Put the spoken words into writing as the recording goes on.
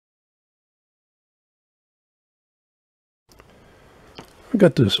I've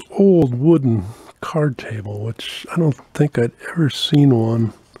got this old wooden card table, which I don't think I'd ever seen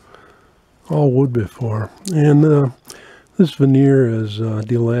one all wood before. And this veneer is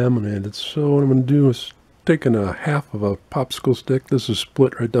delaminated. So what I'm going to do is taking a half of a popsicle stick. This is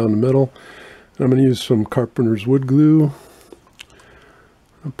split right down the middle. And I'm going to use some carpenter's wood glue.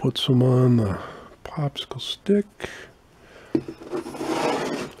 I'll put some on the popsicle stick.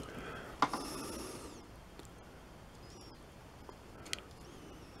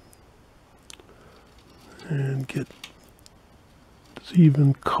 And get as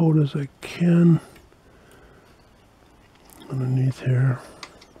even coat as I can underneath here.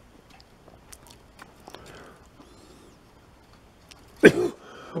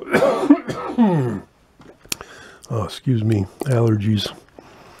 Oh, excuse me, allergies.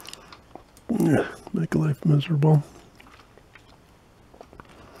 Make life miserable.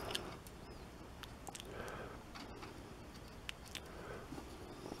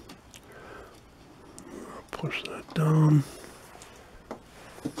 Push that down.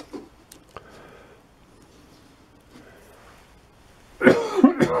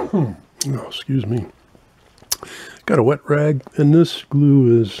 Oh, excuse me. Got a wet rag, and this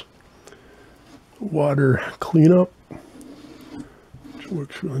glue is water cleanup, which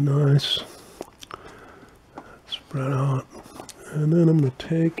works really nice. Spread out, and then I'm going to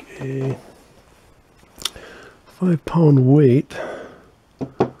take a 5-pound weight,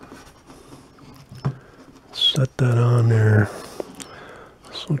 set that on there,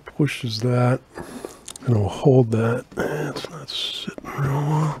 so it pushes that, and it'll hold that. It's not sitting real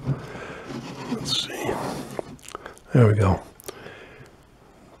well. Let's see. There we go.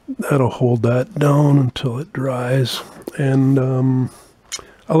 That'll hold that down until it dries, and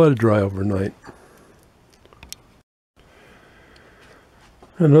I'll let it dry overnight.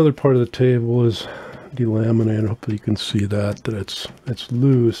 Another part of the table is delaminated. Hopefully you can see that it's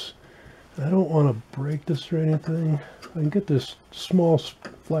loose. I don't want to break this or anything. I can get this small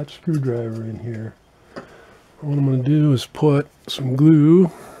flat screwdriver in here. What I'm going to do is put some glue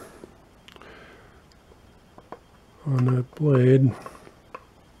on that blade.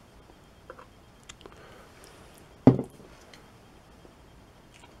 Try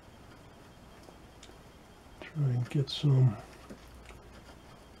and get some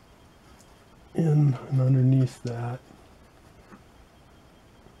in and underneath that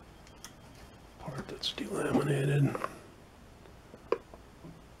part that's delaminated.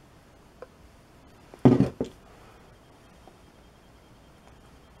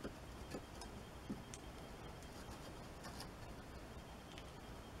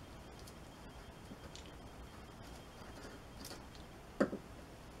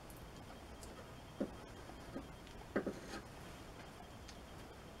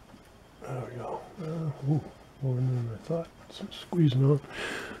 There we go. More than I thought. So squeezing out.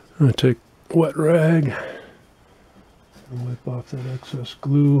 I'm going to take a wet rag and wipe off that excess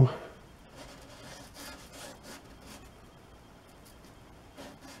glue.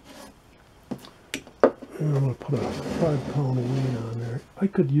 And I'm going to put a 5-pound weight on there. I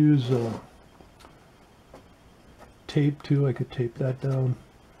could use tape too. I could tape that down.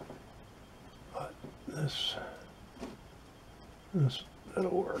 But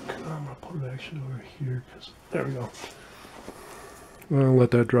that'll work. I'm going to put it actually over here, because there we go. I'll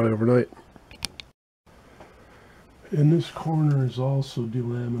let that dry overnight. And this corner is also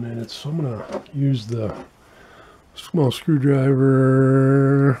delaminated, so I'm going to use the small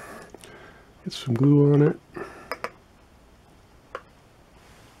screwdriver, get some glue on it.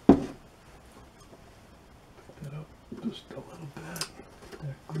 Pick that up just a little bit. Put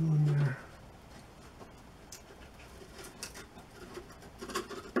that glue in there.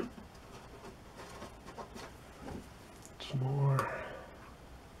 Some more.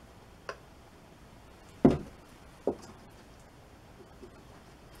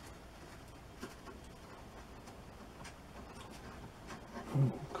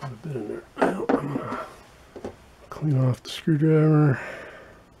 Got a bit in there. I'm going to clean off the screwdriver.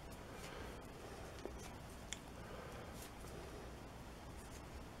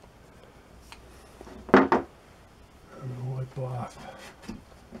 I'm going to wipe off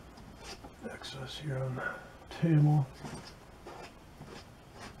excess here on the table.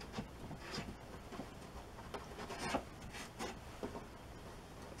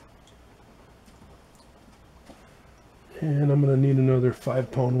 And I'm going to need another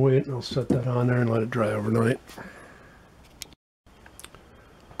 5-pound weight, and I'll set that on there and let it dry overnight.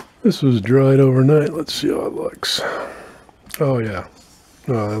 This was dried overnight. Let's see how it looks. Oh yeah.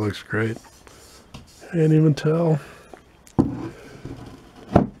 Oh, that looks great. Can't even tell.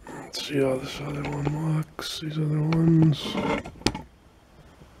 Let's see how this other one looks. These other ones.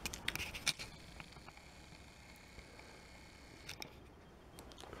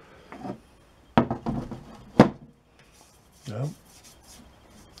 Yep.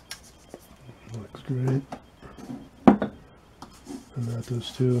 Looks great. And that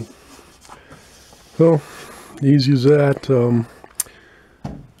does too. So, easy as that.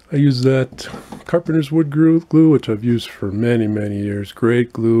 I use that carpenter's wood glue, which I've used for many, many years.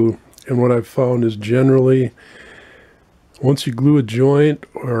 Great glue. And what I've found is generally, once you glue a joint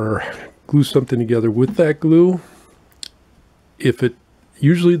or glue something together with that glue,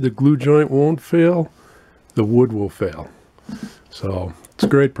 usually the glue joint won't fail, the wood will fail. So it's a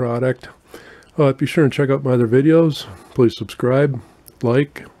great product. Be sure and check out my other videos. Please subscribe,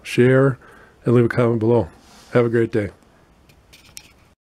 like, share, and leave a comment below. Have a great day.